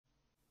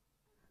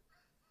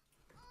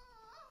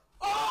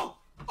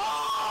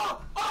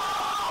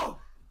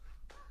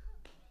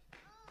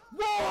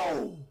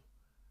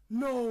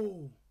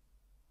No.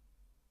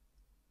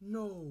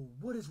 No.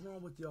 What is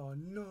wrong with y'all?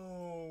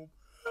 No.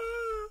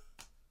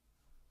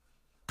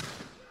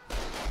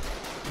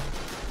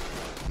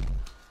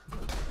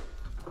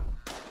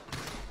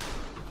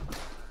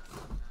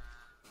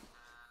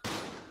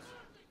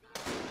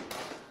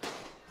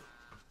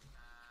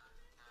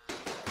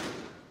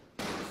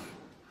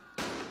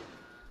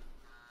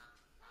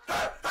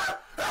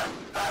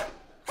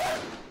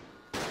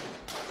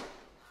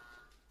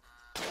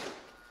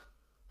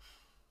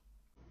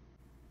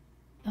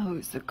 Oh,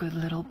 he's a good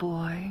little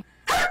boy.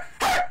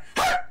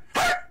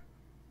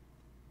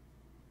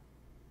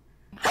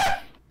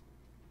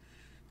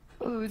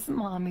 Who's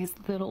mommy's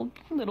little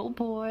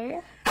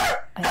boy?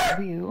 I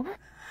love you.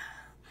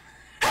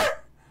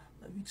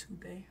 Love you too,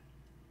 babe.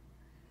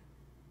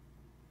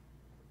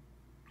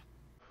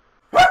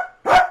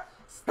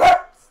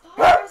 Stop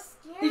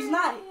scaring He's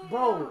not, him.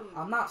 bro.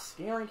 I'm not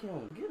scaring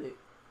him. Get it?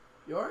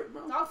 You alright,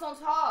 bro? Dogs don't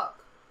talk.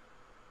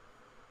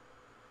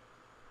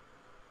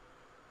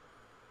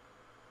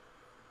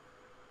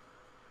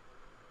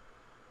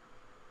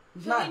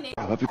 He's not.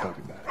 I love you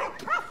talking about it.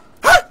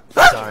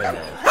 Sorry,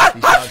 man.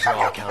 These dogs are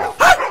all accounted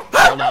for.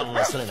 Hold out in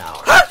less than an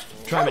hour.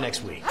 Try me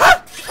next week.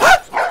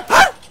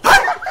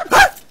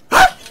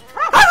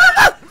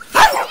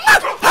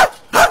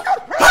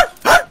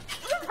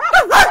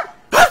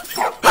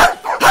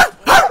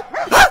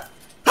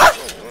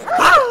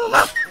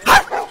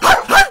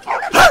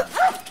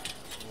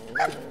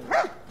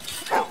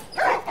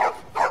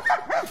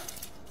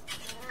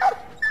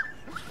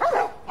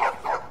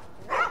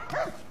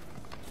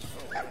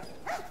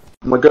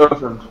 My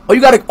girlfriend. Oh, you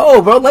gotta.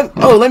 Oh, bro. Let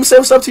me say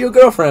what's up to your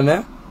girlfriend,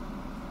 man.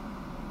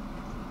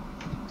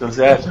 Don't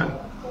say that.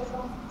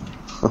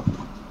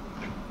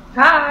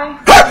 Hi.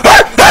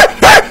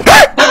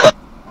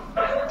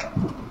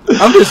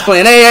 I'm just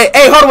playing. Hey,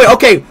 hold on, wait.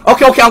 Okay.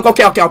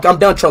 I'm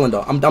done trolling,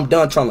 though. I'm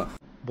done trolling.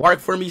 Bark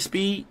for me,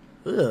 Speed.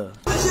 Ugh.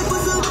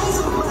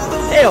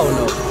 Hell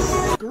no.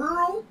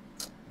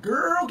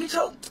 Girl, get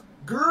your.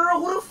 Girl,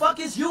 who the fuck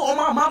is you? Oh,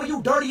 my mama,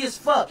 you dirty as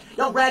fuck.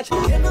 Yo, ratchet.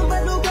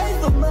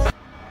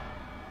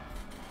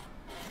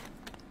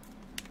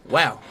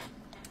 Wow.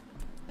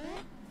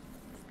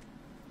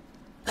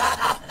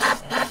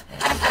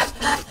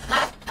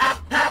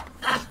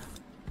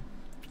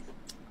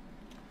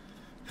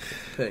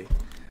 Hey.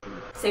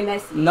 Say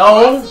messy.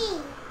 No.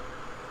 Messy.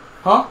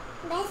 Huh?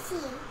 Messy.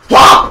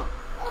 Stop!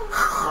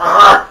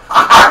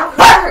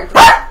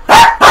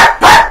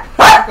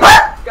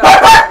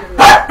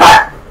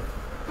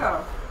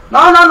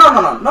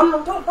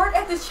 No. Don't bark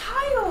at this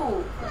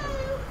child.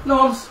 No,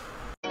 I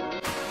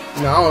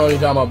don't know what you're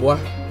talking about, boy.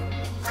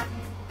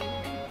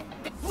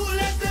 Who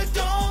let the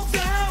dogs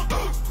out?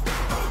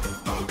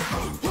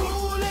 Who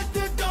let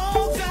the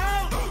dogs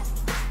out?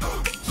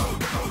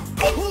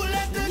 Who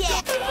let the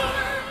dogs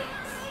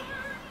out?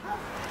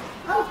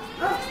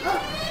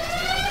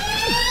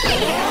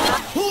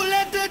 Who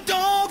let the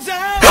dogs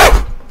out?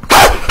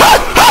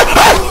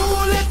 Who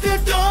let the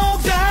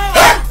dogs out?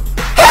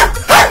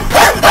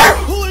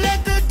 Who let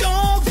the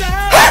dogs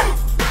out?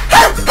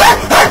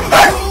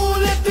 Who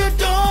let the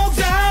dogs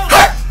out?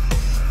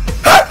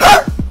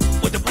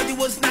 Well, the party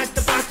was nice,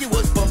 the party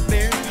was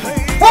bumping.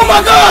 Oh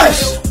my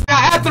gosh!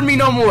 Not after me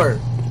no more.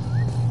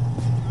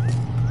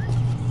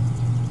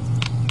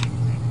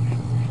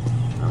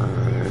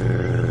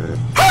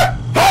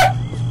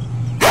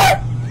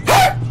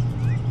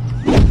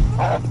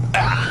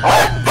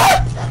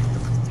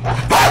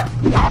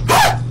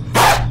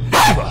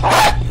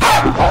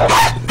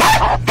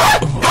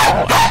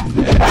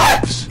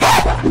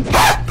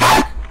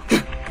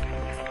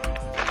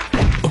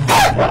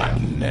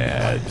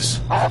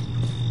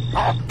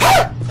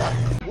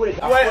 Wait,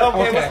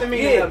 okay, what's the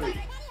meaning of it?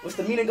 What's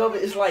the meaning of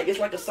it? It's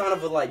like a sign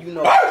of a, like, you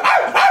know.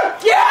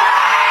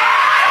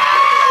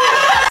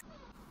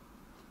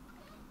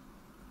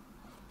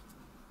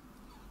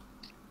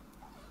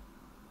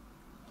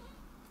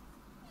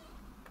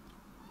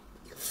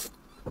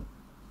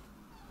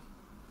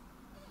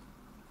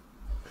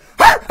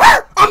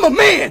 I'm a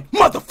man,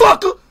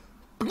 motherfucker.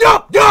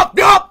 Yup.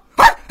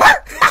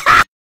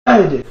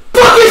 Fucking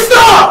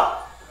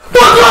stop!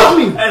 Fuck off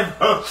me! Hey,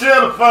 bro,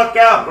 chill the fuck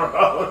out,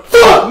 bro.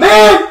 Fuck,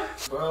 man!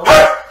 Bro.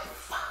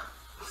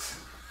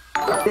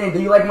 Damn, do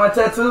you like my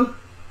tattoo?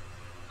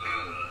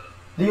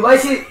 Do you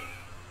like it?